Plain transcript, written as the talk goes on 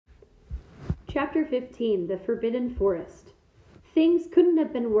Chapter 15, The Forbidden Forest. Things couldn't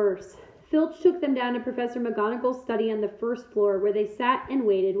have been worse. Filch took them down to Professor McGonagall's study on the first floor, where they sat and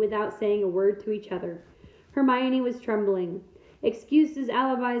waited without saying a word to each other. Hermione was trembling. Excuses,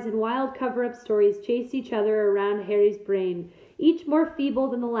 alibis, and wild cover-up stories chased each other around Harry's brain, each more feeble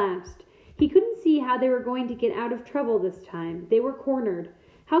than the last. He couldn't see how they were going to get out of trouble this time. They were cornered.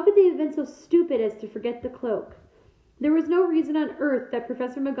 How could they have been so stupid as to forget the cloak? There was no reason on earth that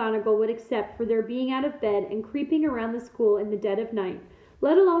Professor McGonagall would accept for their being out of bed and creeping around the school in the dead of night,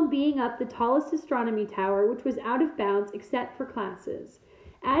 let alone being up the tallest astronomy tower, which was out of bounds except for classes.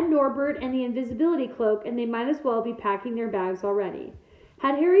 Add Norbert and the invisibility cloak, and they might as well be packing their bags already.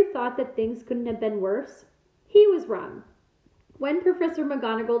 Had Harry thought that things couldn't have been worse? He was wrong. When Professor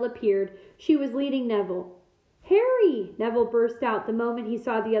McGonagall appeared, she was leading Neville. "Harry!" Neville burst out the moment he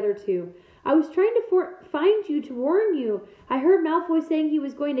saw the other two. "I was trying to find you to warn you. I heard Malfoy saying he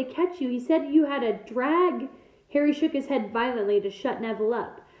was going to catch you. He said you had a drag." Harry shook his head violently to shut Neville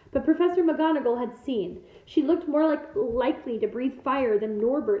up. But Professor McGonagall had seen. She looked more likely to breathe fire than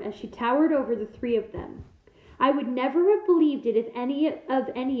Norbert as she towered over the three of them. "I would never have believed it if any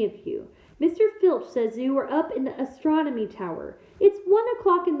of you. Mr. Filch says you were up in the astronomy tower. It's 1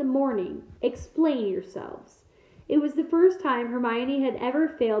 o'clock in the morning. Explain yourselves." It was the first time Hermione had ever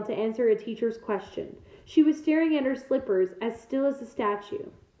failed to answer a teacher's question. She was staring at her slippers, as still as a statue.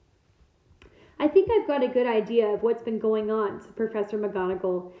 "I think I've got a good idea of what's been going on," said Professor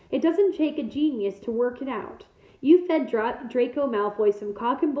McGonagall. "It doesn't take a genius to work it out. You fed Draco Malfoy some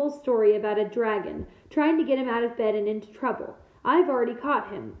cock-and-bull story about a dragon, trying to get him out of bed and into trouble. I've already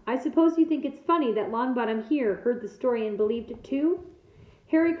caught him. I suppose you think it's funny that Longbottom here heard the story and believed it too?"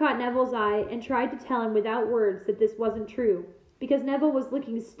 Harry caught Neville's eye and tried to tell him without words that this wasn't true, because Neville was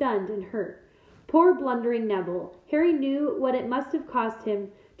looking stunned and hurt. Poor blundering Neville. Harry knew what it must have cost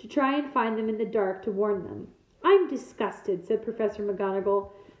him to try and find them in the dark to warn them. "I'm disgusted," said Professor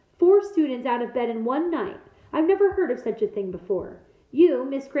McGonagall. 4 students out of bed in one night. I've never heard of such a thing before. You,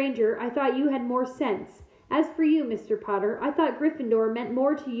 Miss Granger, I thought you had more sense. As for you, Mr. Potter, I thought Gryffindor meant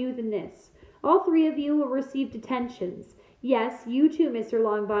more to you than this. All 3 of you will receive detentions. Yes, you too, Mr.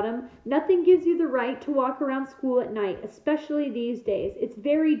 Longbottom. Nothing gives you the right to walk around school at night, especially these days. It's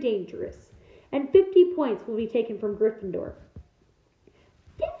very dangerous. And 50 points will be taken from Gryffindor."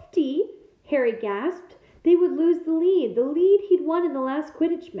 50? Harry gasped. They would lose the lead he'd won in the last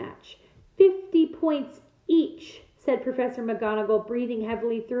Quidditch match. 50 points each, said Professor McGonagall, breathing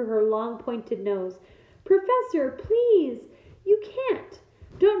heavily through her long pointed nose. "Professor, please, you can't.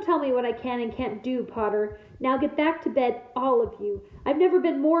 Don't tell me what I can and can't do, Potter. Now get back to bed, all of you. I've never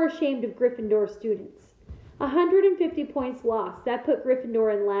been more ashamed of Gryffindor students." 150 points lost. That put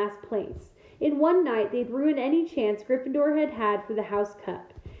Gryffindor in last place. In one night, they'd ruined any chance Gryffindor had had for the House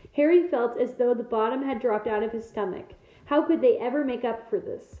Cup. Harry felt as though the bottom had dropped out of his stomach. How could they ever make up for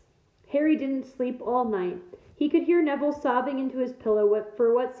this? Harry didn't sleep all night. He could hear Neville sobbing into his pillow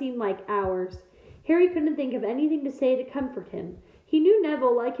for what seemed like hours. Harry couldn't think of anything to say to comfort him. He knew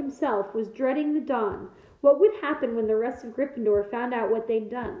Neville, like himself, was dreading the dawn. What would happen when the rest of Gryffindor found out what they'd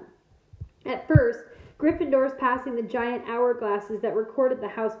done? At first, Gryffindor's passing the giant hourglasses that recorded the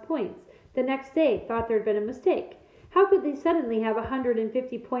house points. The next day, thought there'd been a mistake. How could they suddenly have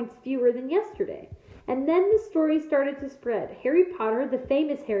 150 points fewer than yesterday? And then the story started to spread. Harry Potter, the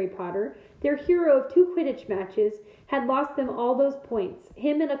famous Harry Potter, their hero of 2 Quidditch matches, had lost them all those points,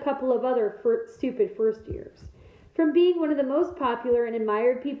 him and a couple of other stupid first years. From being one of the most popular and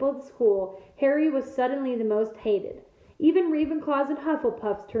admired people at the school, Harry was suddenly the most hated. Even Ravenclaws and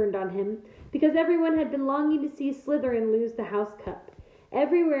Hufflepuffs turned on him, because everyone had been longing to see Slytherin lose the House Cup.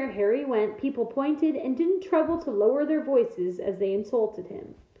 Everywhere Harry went, people pointed and didn't trouble to lower their voices as they insulted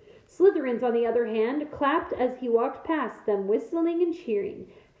him. Slytherins, on the other hand, clapped as he walked past them, whistling and cheering.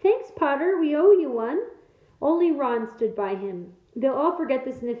 "Thanks, Potter, we owe you one." Only Ron stood by him. They'll all forget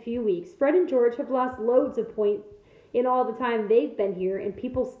this in a few weeks. Fred and George have lost loads of points in all the time they've been here, and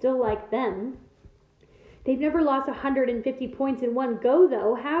people still like them. "They've never lost 150 points in one go,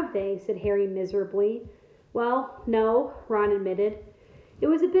 though, have they?" said Harry miserably. "Well, no," Ron admitted. It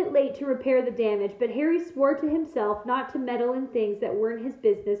was a bit late to repair the damage, but Harry swore to himself not to meddle in things that weren't his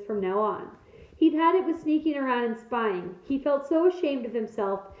business from now on. He'd had it with sneaking around and spying. He felt so ashamed of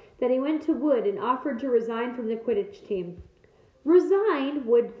himself that he went to Wood and offered to resign from the Quidditch team. "Resign?"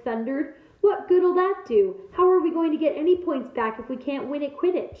 Wood thundered. "What good'll that do? How are we going to get any points back if we can't win at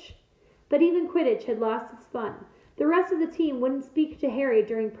Quidditch?" But even Quidditch had lost its fun. The rest of the team wouldn't speak to Harry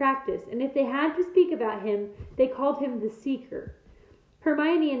during practice, and if they had to speak about him, they called him the Seeker.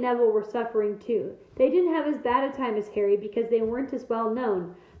 Hermione and Neville were suffering too. They didn't have as bad a time as Harry because they weren't as well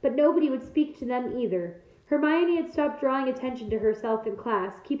known, but nobody would speak to them either. Hermione had stopped drawing attention to herself in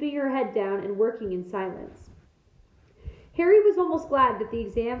class, keeping her head down and working in silence. Harry was almost glad that the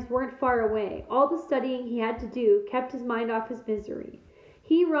exams weren't far away. All the studying he had to do kept his mind off his misery.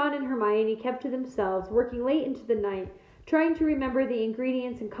 He, Ron, and Hermione kept to themselves, working late into the night, trying to remember the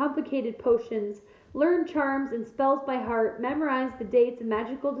ingredients in complicated potions, learn charms and spells by heart, memorize the dates of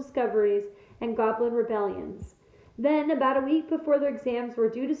magical discoveries and goblin rebellions. Then, about a week before the exams were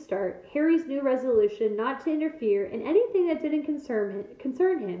due to start, Harry's new resolution not to interfere in anything that didn't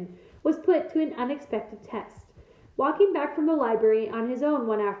concern him was put to an unexpected test. Walking back from the library on his own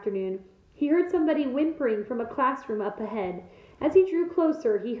one afternoon, he heard somebody whimpering from a classroom up ahead. As he drew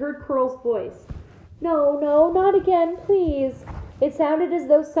closer, he heard Quirrell's voice. "No, no, not again, please." It sounded as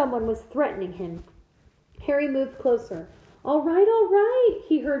though someone was threatening him. Harry moved closer. All right,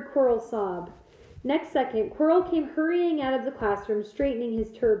 he heard Quirrell sob. Next second, Quirrell came hurrying out of the classroom, straightening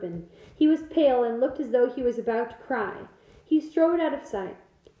his turban. He was pale and looked as though he was about to cry. He strode out of sight.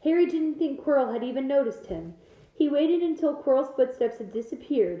 Harry didn't think Quirrell had even noticed him. He waited until Quirrell's footsteps had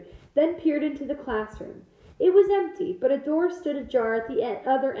disappeared, then peered into the classroom. It was empty, but a door stood ajar at the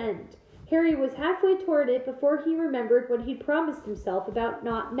other end. Harry was halfway toward it before he remembered what he'd promised himself about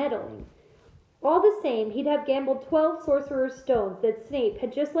not meddling. All the same, he'd have gambled 12 Sorcerer's stones that Snape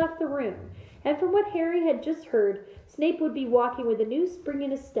had just left the room, and from what Harry had just heard, Snape would be walking with a new spring in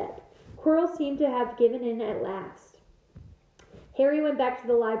his step. Quirrell seemed to have given in at last. Harry went back to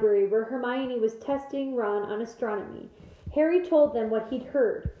the library where Hermione was testing Ron on astronomy. Harry told them what he'd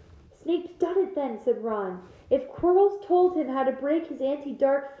heard. "Snape's done it then," said Ron. "If Quirrell's told him how to break his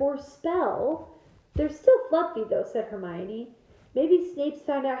anti-dark force spell—" "They're still fluffy, though," said Hermione. "Maybe Snape's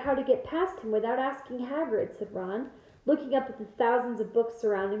found out how to get past him without asking Hagrid," said Ron, looking up at the thousands of books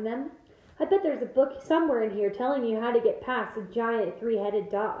surrounding them. "I bet there's a book somewhere in here telling you how to get past a giant three-headed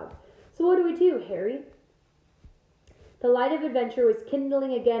dog. So what do we do, Harry?" The light of adventure was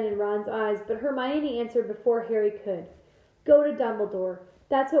kindling again in Ron's eyes, but Hermione answered before Harry could. "Go to Dumbledore.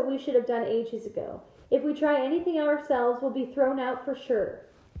 That's what we should have done ages ago. If we try anything ourselves, we'll be thrown out for sure."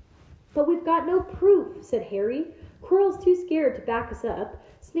 "But we've got no proof," said Harry. "Quirrell's too scared to back us up.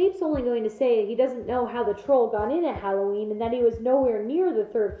 Snape's only going to say he doesn't know how the troll got in at Halloween and that he was nowhere near the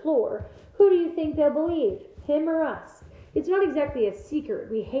 3rd floor. Who do you think they'll believe, him or us? It's not exactly a secret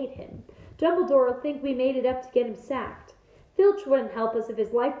we hate him. Dumbledore will think we made it up to get him sacked. Filch wouldn't help us if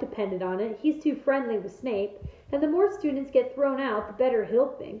his life depended on it. He's too friendly with Snape, and the more students get thrown out, the better he'll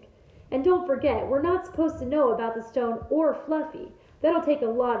think. And don't forget, we're not supposed to know about the stone or Fluffy. That'll take a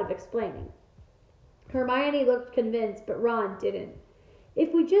lot of explaining." Hermione looked convinced, but Ron didn't.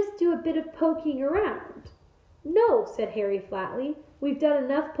 "If we just do a bit of poking around." "No," said Harry flatly. "We've done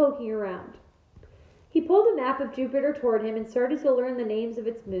enough poking around." He pulled a map of Jupiter toward him and started to learn the names of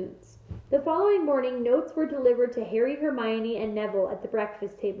its moons. The following morning, notes were delivered to Harry, Hermione, and Neville at the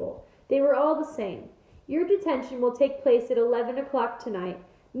breakfast table. They were all the same. "Your detention will take place at 11 o'clock tonight.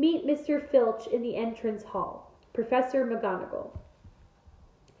 Meet Mr. Filch in the entrance hall. Professor McGonagall."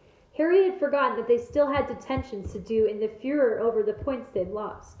 Harry had forgotten that they still had detentions to do in the furor over the points they'd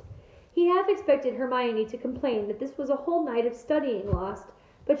lost. He half expected Hermione to complain that this was a whole night of studying lost,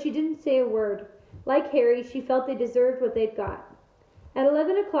 but she didn't say a word. Like Harry, she felt they deserved what they'd got. At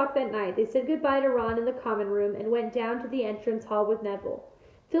 11 o'clock that night, they said goodbye to Ron in the common room and went down to the entrance hall with Neville.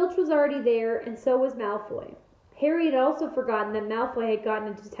 Filch was already there, and so was Malfoy. Harry had also forgotten that Malfoy had gotten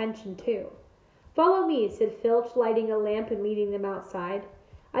into detention too. "Follow me," said Filch, lighting a lamp and meeting them outside.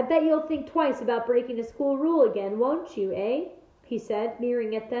 "I bet you'll think twice about breaking a school rule again, won't you, eh?" he said,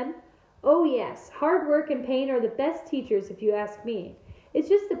 leering at them. "Oh, yes, hard work and pain are the best teachers, if you ask me. It's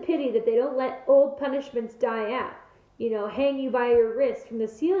just a pity that they don't let old punishments die out. Hang you by your wrist from the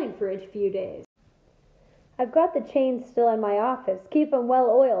ceiling for a few days. I've got the chains still in my office. Keep 'em well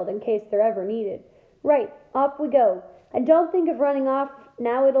oiled in case they're ever needed. Right, off we go. And don't think of running off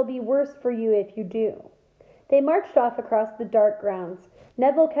now. It'll be worse for you if you do." They marched off across the dark grounds.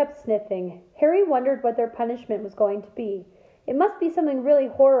 Neville kept sniffing. Harry wondered what their punishment was going to be. It must be something really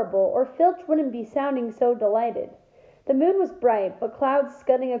horrible, or Filch wouldn't be sounding so delighted. The moon was bright, but clouds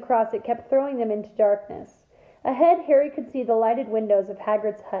scudding across it kept throwing them into darkness. Ahead, Harry could see the lighted windows of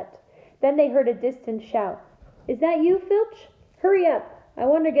Hagrid's hut. Then they heard a distant shout. "Is that you, Filch? Hurry up. I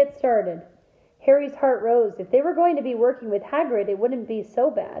want to get started." Harry's heart rose. If they were going to be working with Hagrid, it wouldn't be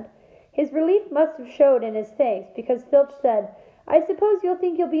so bad. His relief must have showed in his face, because Filch said, "I suppose you'll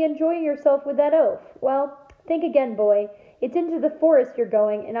think you'll be enjoying yourself with that oaf. Well, think again, boy. It's into the forest you're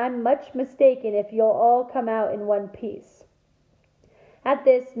going, and I'm much mistaken if you'll all come out in one piece." At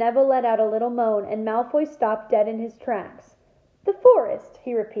this, Neville let out a little moan, and Malfoy stopped dead in his tracks. "The forest,"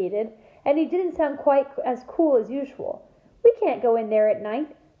 he repeated, and he didn't sound quite as cool as usual. "We can't go in there at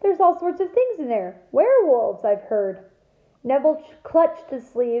night. There's all sorts of things in there. Werewolves, I've heard." Neville clutched the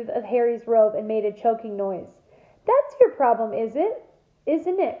sleeve of Harry's robe and made a choking noise. "That's your problem, isn't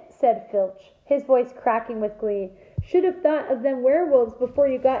it?" said Filch, his voice cracking with glee. "Should have thought of them werewolves before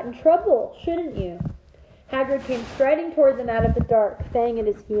you got in trouble, shouldn't you?" Hagrid came striding toward them out of the dark, Fang at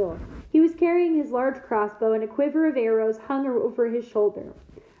his heel. He was carrying his large crossbow, and a quiver of arrows hung over his shoulder.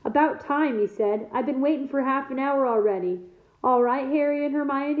 "About time," he said. "I've been waiting for half an hour already. All right, Harry and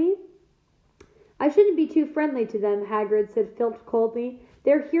Hermione?" "I shouldn't be too friendly to them," Hagrid said Filch coldly.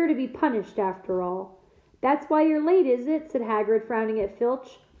 "They're here to be punished, after all." "That's why you're late, is it?" said Hagrid, frowning at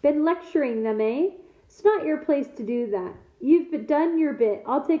Filch. "Been lecturing them, eh? It's not your place to do that. You've done your bit.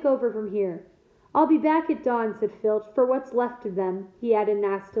 I'll take over from here." "I'll be back at dawn," said Filch, "for what's left of them," he added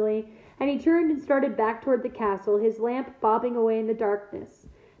nastily, and he turned and started back toward the castle, his lamp bobbing away in the darkness.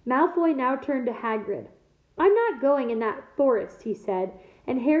 Malfoy now turned to Hagrid. "I'm not going in that forest," he said,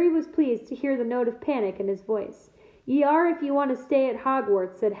 and Harry was pleased to hear the note of panic in his voice. "Ye are if you want to stay at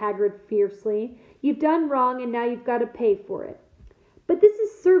Hogwarts," said Hagrid fiercely. "You've done wrong, and now you've got to pay for it." "But this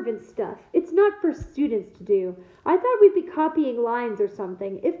is servant stuff. It's not for students to do. I thought we'd be copying lines or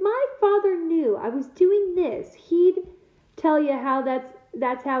something. If my father knew I was doing this, he'd—" "Tell you how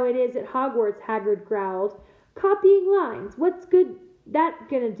that's how it is at Hogwarts," Hagrid growled. "Copying lines. What's good that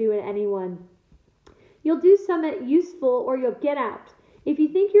gonna do to anyone? You'll do something useful or you'll get out. If you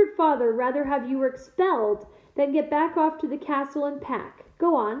think your father'd rather have you were expelled, then get back off to the castle and pack.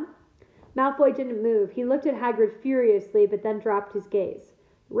 Go on." Malfoy didn't move. He looked at Hagrid furiously, but then dropped his gaze.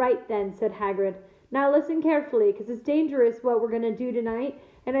 "Right then," said Hagrid. "Now listen carefully, 'cause it's dangerous what we're going to do tonight,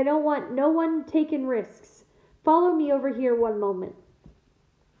 and I don't want no one taking risks. Follow me over here one moment."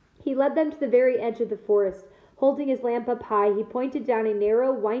 He led them to the very edge of the forest. Holding his lamp up high, he pointed down a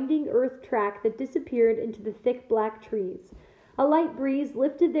narrow, winding earth track that disappeared into the thick black trees. A light breeze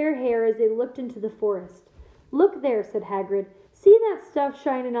lifted their hair as they looked into the forest. "Look there," said Hagrid. "See that stuff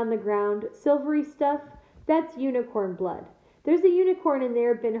shining on the ground, silvery stuff? That's unicorn blood. There's a unicorn in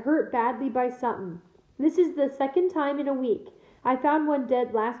there been hurt badly by something. This is the second time in a week. I found one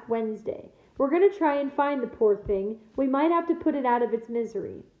dead last Wednesday. We're going to try and find the poor thing. We might have to put it out of its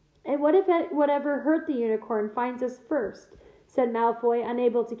misery." "And what if whatever hurt the unicorn finds us first?" said Malfoy,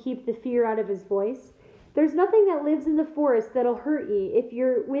 unable to keep the fear out of his voice. "There's nothing that lives in the forest that'll hurt ye if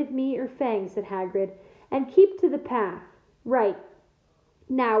you're with me or Fang," said Hagrid. "And keep to the path. Right.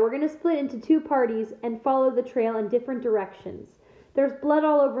 Now, we're going to split into two parties and follow the trail in different directions. There's blood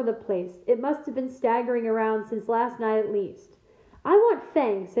all over the place. It must have been staggering around since last night at least." "I want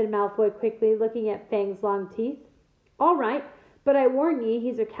Fang," said Malfoy quickly, looking at Fang's long teeth. "All right, but I warn ye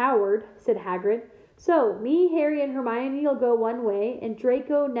he's a coward," said Hagrid. "So, me, Harry, and Hermione'll go one way, and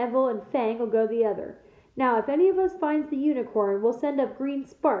Draco, Neville, and Fang'll go the other. Now, if any of us finds the unicorn, we'll send up green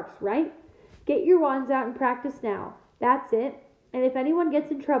sparks, right? Get your wands out and practice now. That's it. And if anyone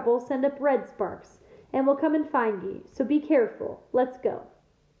gets in trouble, send up red sparks, and we'll come and find ye. So be careful. Let's go."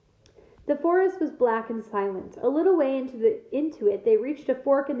 The forest was black and silent. A little way into it they reached a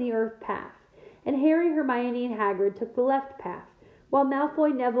fork in the earth path, and Harry, Hermione, and Hagrid took the left path, while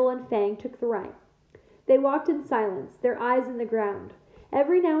Malfoy, Neville, and Fang took the right. They walked in silence, their eyes on the ground.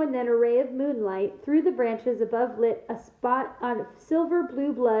 Every now and then a ray of moonlight through the branches above lit a spot of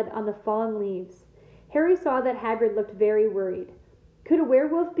silver-blue blood on the fallen leaves. Harry saw that Hagrid looked very worried. "Could a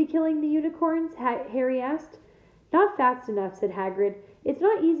werewolf be killing the unicorns?" Harry asked. "Not fast enough," said Hagrid. "It's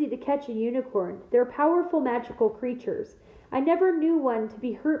not easy to catch a unicorn. They're powerful magical creatures. I never knew one to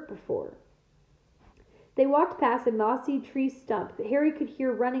be hurt before." They walked past a mossy tree stump that Harry could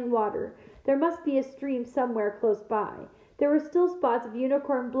hear running water. There must be a stream somewhere close by. There were still spots of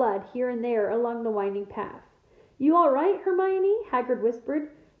unicorn blood here and there along the winding path. "You all right, Hermione?" Hagrid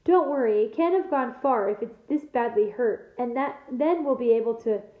whispered. "Don't worry, it can't have gone far if it's this badly hurt, and then we'll be able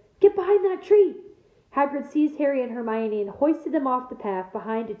to—" "Get behind that tree!" Hagrid seized Harry and Hermione and hoisted them off the path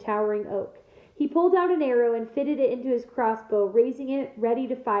behind a towering oak. He pulled out an arrow and fitted it into his crossbow, raising it ready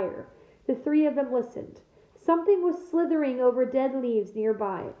to fire. The three of them listened. Something was slithering over dead leaves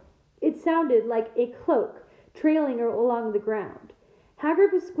nearby. It sounded like a cloak trailing along the ground.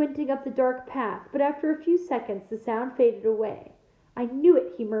 Hagrid was squinting up the dark path, but after a few seconds the sound faded away. "I knew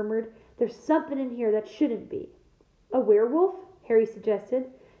it," he murmured. "There's something in here that shouldn't be." "A werewolf?" Harry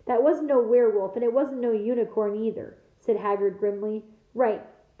suggested. "That wasn't no werewolf, and it wasn't no unicorn either," said Hagrid grimly. "Right.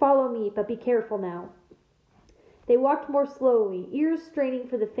 Follow me, but be careful now." They walked more slowly, ears straining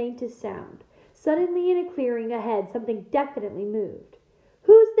for the faintest sound. Suddenly, in a clearing ahead, something definitely moved.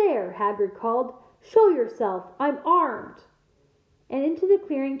 "Who's there?" Hagrid called. "Show yourself. I'm armed." and into the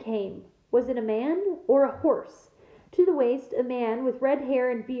clearing came. Was it a man or a horse? To the waist, a man with red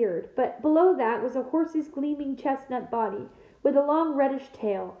hair and beard, but below that was a horse's gleaming chestnut body, with a long reddish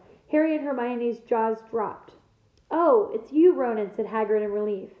tail. Harry and Hermione's jaws dropped. "Oh, it's you, Ronan," said Hagrid in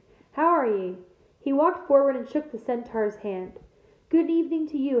relief. "How are ye?" He walked forward and shook the centaur's hand. "Good evening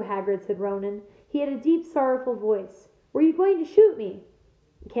to you, Hagrid," said Ronan. He had a deep, sorrowful voice. "Were you going to shoot me?"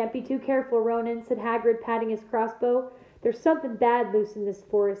 "Can't be too careful, Ronan," said Hagrid, patting his crossbow. "There's something bad loose in this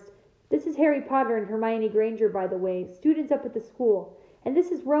forest. This is Harry Potter and Hermione Granger, by the way, students up at the school. And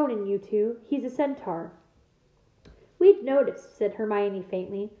this is Ronan, you two. He's a centaur." "We'd noticed," said Hermione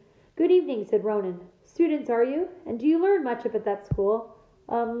faintly. "Good evening," said Ronan. "Students, are you? And do you learn much up at that school?"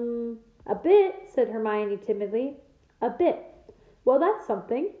 A bit," said Hermione timidly. "A bit. Well, that's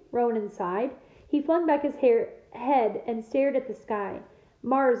something." Ronan sighed. He flung back his head and stared at the sky.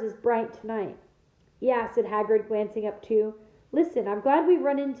 "Mars is bright tonight." "Yeah," said Hagrid, glancing up too. "Listen, I'm glad we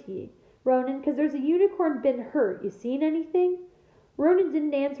run into ye, Ronan, 'cause there's a unicorn been hurt. You seen anything?" Ronan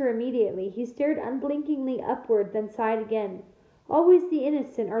didn't answer immediately. He stared unblinkingly upward, then sighed again. "Always the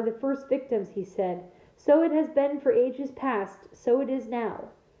innocent are the first victims," he said. "So it has been for ages past, so it is now."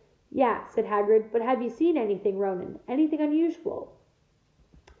 "Yeah," said Hagrid, "but have you seen anything, Ronan? Anything unusual?"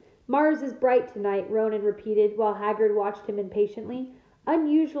 "Mars is bright tonight," Ronan repeated, while Hagrid watched him impatiently.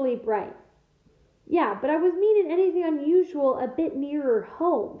 "Unusually bright." "Yeah, but I was meaning anything unusual a bit nearer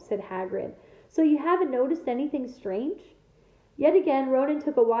home," said Hagrid. "So you haven't noticed anything strange?" Yet again Ronan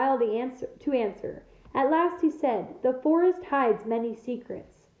took a while to answer. At last he said, "The forest hides many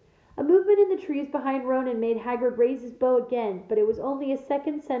secrets." A movement in the trees behind Ronan made Hagrid raise his bow again, but it was only a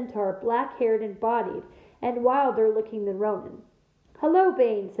second centaur, black-haired and bodied, and wilder looking than Ronan. "Hello,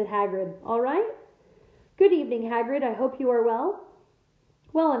 Bane," said Hagrid. "All right?" "Good evening, Hagrid. I hope you are well?"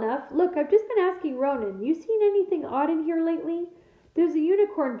 "Well enough. Look, I've just been asking Ronan, you seen anything odd in here lately? There's a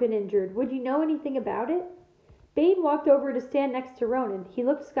unicorn been injured. Would you know anything about it?" Bane walked over to stand next to Ronan. He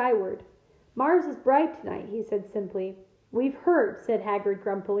looked skyward. "Mars is bright tonight," he said simply. "We've heard," said Hagrid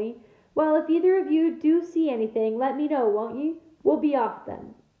grumpily. "Well, if either of you do see anything, let me know, won't ye? We'll be off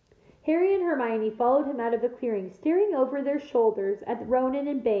then." Harry and Hermione followed him out of the clearing, staring over their shoulders at Ronan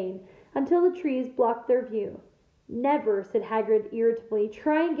and Bane until the trees blocked their view. "Never," said Hagrid irritably,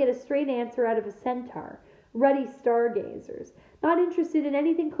 "try and get a straight answer out of a centaur. Ruddy stargazers. Not interested in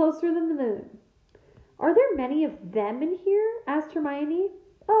anything closer than the moon." "Are there many of them in here?" asked Hermione.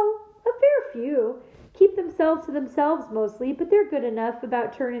 "Oh, a fair few. Keep themselves to themselves mostly, but they're good enough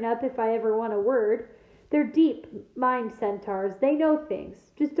about turning up if I ever want a word. They're deep mind centaurs. They know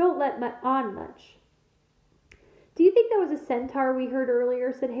things. Just don't let on much." "Do you think that was a centaur we heard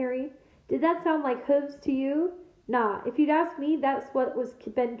earlier?" said Harry. "Did that sound like hooves to you?" "Nah, if you'd asked me, that's what was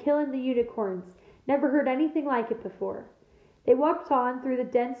been killing the unicorns. Never heard anything like it before." They walked on through the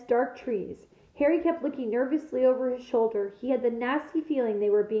dense, dark trees. Harry kept looking nervously over his shoulder. He had the nasty feeling they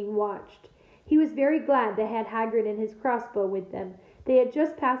were being watched. He was very glad they had Hagrid and his crossbow with them. They had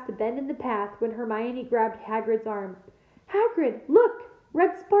just passed a bend in the path when Hermione grabbed Hagrid's arm. "Hagrid, look!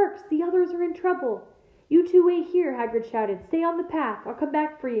 Red sparks! The others are in trouble!" "You two wait here," Hagrid shouted. "Stay on the path. I'll come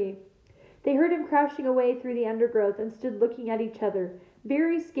back for you." They heard him crashing away through the undergrowth and stood looking at each other,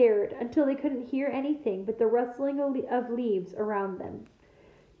 very scared, until they couldn't hear anything but the rustling of leaves around them.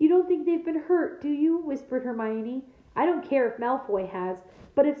 "You don't think they've been hurt, do you?" whispered Hermione. "I don't care if Malfoy has,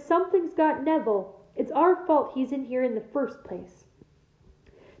 but if something's got Neville, it's our fault he's in here in the first place."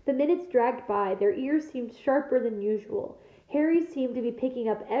 The minutes dragged by. Their ears seemed sharper than usual. Harry seemed to be picking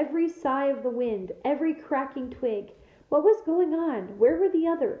up every sigh of the wind, every cracking twig. What was going on? Where were the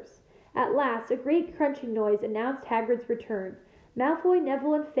others? At last, a great crunching noise announced Hagrid's return. Malfoy,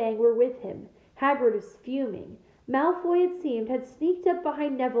 Neville, and Fang were with him. Hagrid was fuming. Malfoy, it seemed, had sneaked up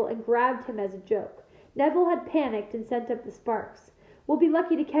behind Neville and grabbed him as a joke. Neville had panicked and sent up the sparks. "We'll be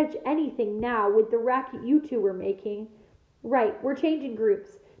lucky to catch anything now with the racket you two were making." "Right, we're changing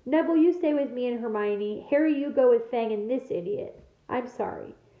groups. Neville, you stay with me and Hermione. Harry, you go with Fang and this idiot. I'm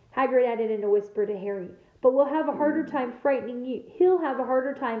sorry," Hagrid added in a whisper to Harry, "but we'll have a harder time frightening you. He'll have a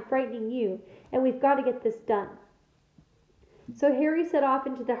harder time frightening you, and we've got to get this done." So Harry set off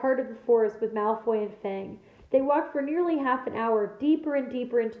into the heart of the forest with Malfoy and Fang. They walked for nearly half an hour, deeper and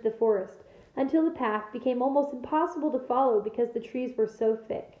deeper into the forest, until the path became almost impossible to follow because the trees were so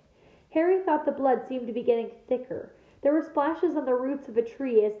thick. Harry thought the blood seemed to be getting thicker. There were splashes on the roots of a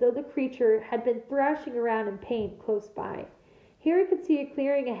tree as though the creature had been thrashing around in pain close by. Harry could see a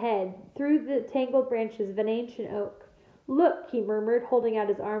clearing ahead, through the tangled branches of an ancient oak. "Look," he murmured, holding out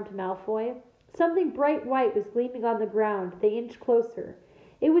his arm to Malfoy. Something bright white was gleaming on the ground. They inched closer.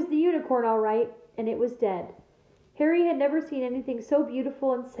 It was the unicorn, all right, and it was dead. Harry had never seen anything so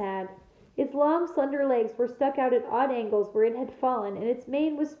beautiful and sad. Its long, slender legs were stuck out at odd angles where it had fallen, and its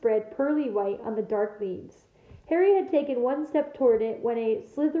mane was spread pearly white on the dark leaves. Harry had taken one step toward it when a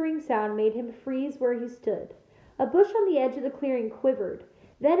slithering sound made him freeze where he stood. A bush on the edge of the clearing quivered.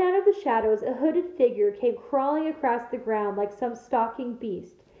 Then out of the shadows a hooded figure came crawling across the ground like some stalking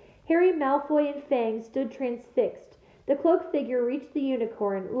beast. Harry, Malfoy, and Fang stood transfixed. The cloaked figure reached the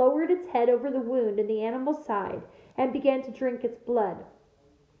unicorn, lowered its head over the wound in the animal's side, and began to drink its blood.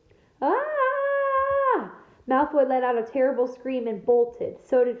 Ah! Malfoy let out a terrible scream and bolted.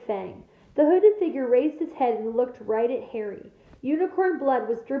 So did Fang. The hooded figure raised its head and looked right at Harry. Unicorn blood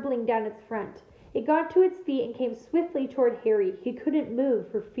was dribbling down its front. It got to its feet and came swiftly toward Harry. He couldn't move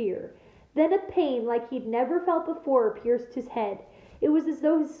for fear. Then a pain like he'd never felt before pierced his head. It was as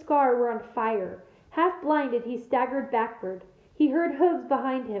though his scar were on fire. Half blinded, he staggered backward. He heard hooves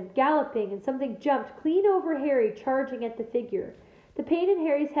behind him, galloping, and something jumped clean over Harry, charging at the figure. The pain in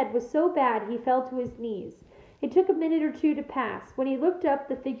Harry's head was so bad he fell to his knees. It took a minute or two to pass. When he looked up,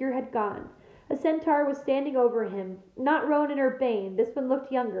 the figure had gone. A centaur was standing over him. Not Ronan or Bane. This one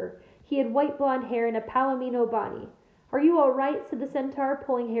looked younger. He had white blonde hair and a palomino body. "Are you all right?" said the centaur,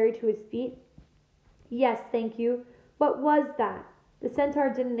 pulling Harry to his feet. "Yes, thank you. What was that?" The centaur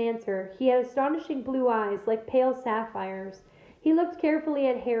didn't answer. He had astonishing blue eyes, like pale sapphires. He looked carefully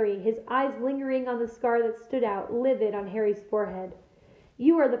at Harry, his eyes lingering on the scar that stood out, livid, on Harry's forehead.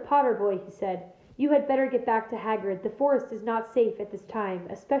 "You are the Potter boy," he said. "You had better get back to Hagrid. The forest is not safe at this time,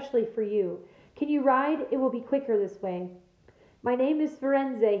 especially for you. Can you ride? It will be quicker this way." "My name is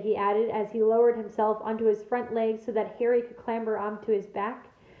Firenze," he added as he lowered himself onto his front legs so that Harry could clamber onto his back.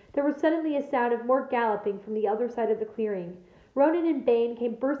 There was suddenly a sound of more galloping from the other side of the clearing. Ronan and Bane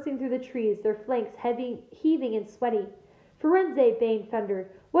came bursting through the trees, their flanks heaving and sweaty. "Firenze," Bane thundered,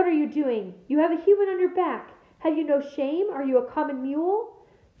 "what are you doing? You have a human on your back. Have you no shame? Are you a common mule?"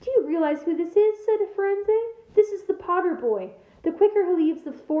 "Do you realize who this is?" said Firenze. "This is the Potter boy. The quicker he leaves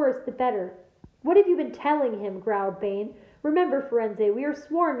the forest, the better." "What have you been telling him?" growled Bane. "Remember, Firenze, we are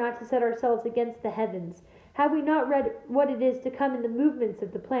sworn not to set ourselves against the heavens. Have we not read what it is to come in the movements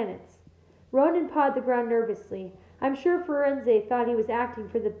of the planets?" Ronan pawed the ground nervously. "I'm sure Firenze thought he was acting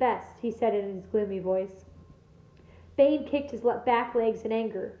for the best," he said in his gloomy voice. Bane kicked his back legs in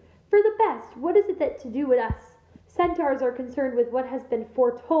anger. "For the best? What is it to do with us? Centaurs are concerned with what has been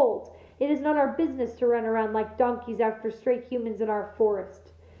foretold. It is not our business to run around like donkeys after stray humans in our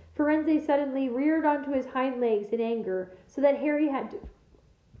forest." Firenze suddenly reared onto his hind legs in anger, so that Harry had to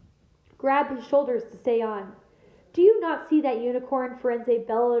grab his shoulders to stay on. "Do you not see that unicorn?" Firenze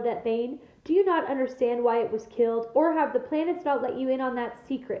bellowed at Bane. "Do you not understand why it was killed? Or have the planets not let you in on that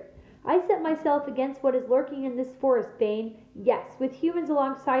secret? I set myself against what is lurking in this forest, Bane. Yes, with humans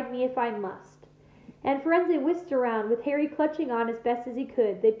alongside me if I must." And Firenze whisked around, with Harry clutching on as best as he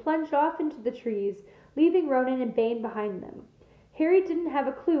could. They plunged off into the trees, leaving Ronan and Bane behind them. Harry didn't have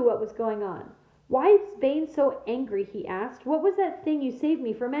a clue what was going on. "Why is Bane so angry?" he asked. "What was that thing you saved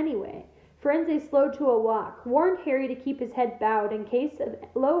me from anyway?" Firenze slowed to a walk, warned Harry to keep his head bowed in case of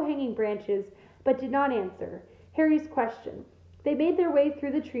low-hanging branches, but did not answer Harry's question. They made their way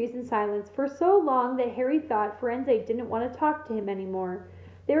through the trees in silence for so long that Harry thought Firenze didn't want to talk to him anymore.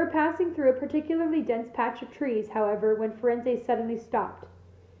 They were passing through a particularly dense patch of trees, however, when Firenze suddenly stopped.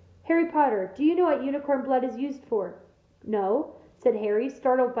 "Harry Potter, do you know what unicorn blood is used for?" "No," said Harry,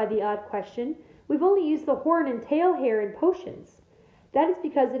 startled by the odd question. "We've only used the horn and tail hair in potions." "That is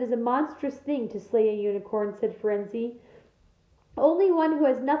because it is a monstrous thing to slay a unicorn," said Firenze. "Only one who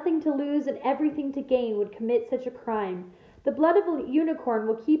has nothing to lose and everything to gain would commit such a crime. The blood of a unicorn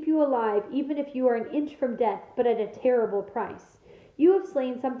will keep you alive even if you are an inch from death, but at a terrible price. You have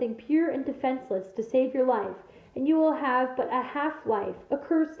slain something pure and defenseless to save your life, and you will have but a half-life, a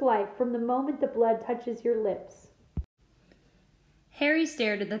cursed life, from the moment the blood touches your lips." Harry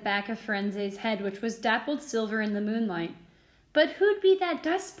stared at the back of Firenze's head, which was dappled silver in the moonlight. "But who'd be that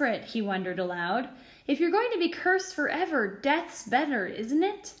desperate?" he wondered aloud. "If you're going to be cursed forever, death's better, isn't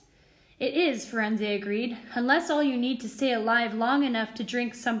it?" "It is," Firenze agreed, "unless all you need to stay alive long enough to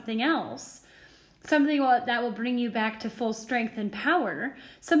drink something else. Something that will bring you back to full strength and power.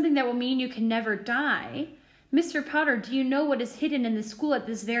 Something that will mean you can never die. Mr. Potter, do you know what is hidden in the school at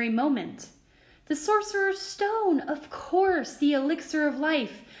this very moment?" "The Sorcerer's Stone, of course, the elixir of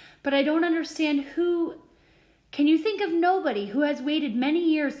life. But I don't understand who... Can you think of nobody who has waited many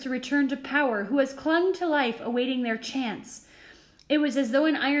years to return to power, who has clung to life awaiting their chance?" It was as though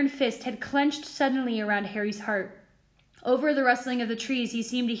an iron fist had clenched suddenly around Harry's heart. Over the rustling of the trees, he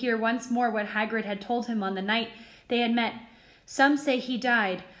seemed to hear once more what Hagrid had told him on the night they had met. "Some say he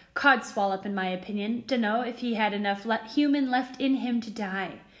died. Codswallop, in my opinion. Dunno if he had enough human left in him to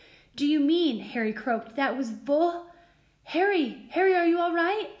die. Do you mean, Harry croaked, that was Harry, are you all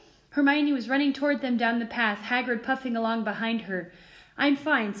right? Hermione was running toward them down the path, Hagrid puffing along behind her. I'm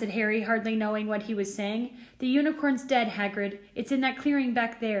fine, said Harry, hardly knowing what he was saying. The unicorn's dead, Hagrid. It's in that clearing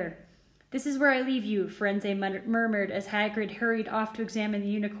back there. This is where I leave you, Firenze murmured as Hagrid hurried off to examine the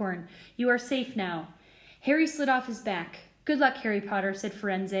unicorn. You are safe now. Harry slid off his back. Good luck, Harry Potter, said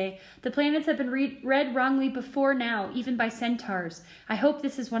Firenze. The planets have been read wrongly before now, even by centaurs. I hope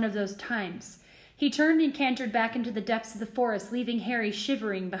this is one of those times. He turned and cantered back into the depths of the forest, leaving Harry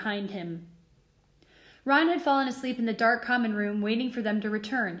shivering behind him. Ron had fallen asleep in the dark common room, waiting for them to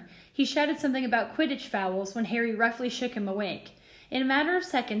return. He shouted something about Quidditch fouls when Harry roughly shook him awake. In a matter of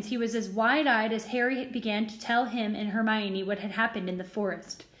seconds, he was as wide-eyed as Harry began to tell him and Hermione what had happened in the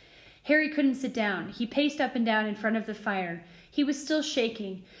forest. Harry couldn't sit down. He paced up and down in front of the fire. He was still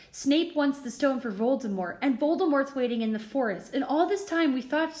shaking. Snape wants the stone for Voldemort, and Voldemort's waiting in the forest, and all this time we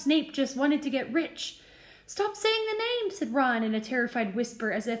thought Snape just wanted to get rich. Stop saying the name, said Ron in a terrified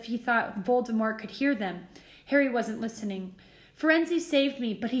whisper, as if he thought Voldemort could hear them. Harry wasn't listening. Firenze saved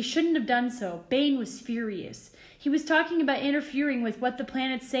me, but he shouldn't have done so. Bane was furious. He was talking about interfering with what the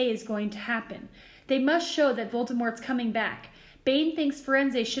planets say is going to happen. They must show that Voldemort's coming back. Bane thinks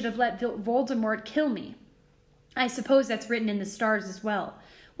Firenze should have let Voldemort kill me. I suppose that's written in the stars as well.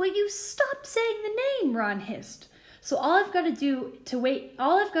 Will you stop saying the name? Ron hissed. So all I've got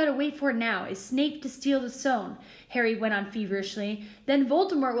to wait for now is Snape to steal the stone, Harry went on feverishly. Then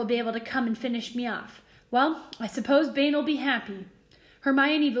Voldemort will be able to come and finish me off. Well, I suppose Bane will be happy.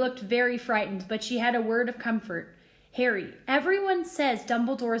 Hermione looked very frightened, but she had a word of comfort. Harry, everyone says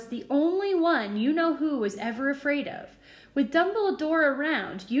Dumbledore's the only one you know who was ever afraid of. With Dumbledore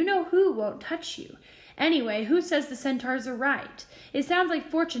around, you know who won't touch you. Anyway, who says the centaurs are right? It sounds like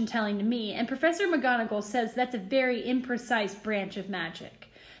fortune-telling to me, and Professor McGonagall says that's a very imprecise branch of magic.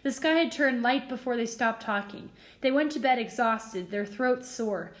 The sky had turned light before they stopped talking. They went to bed exhausted, their throats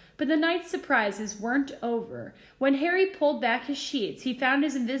sore. But the night's surprises weren't over. When Harry pulled back his sheets, he found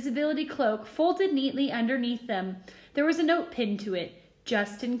his invisibility cloak folded neatly underneath them. There was a note pinned to it,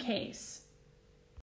 just in case.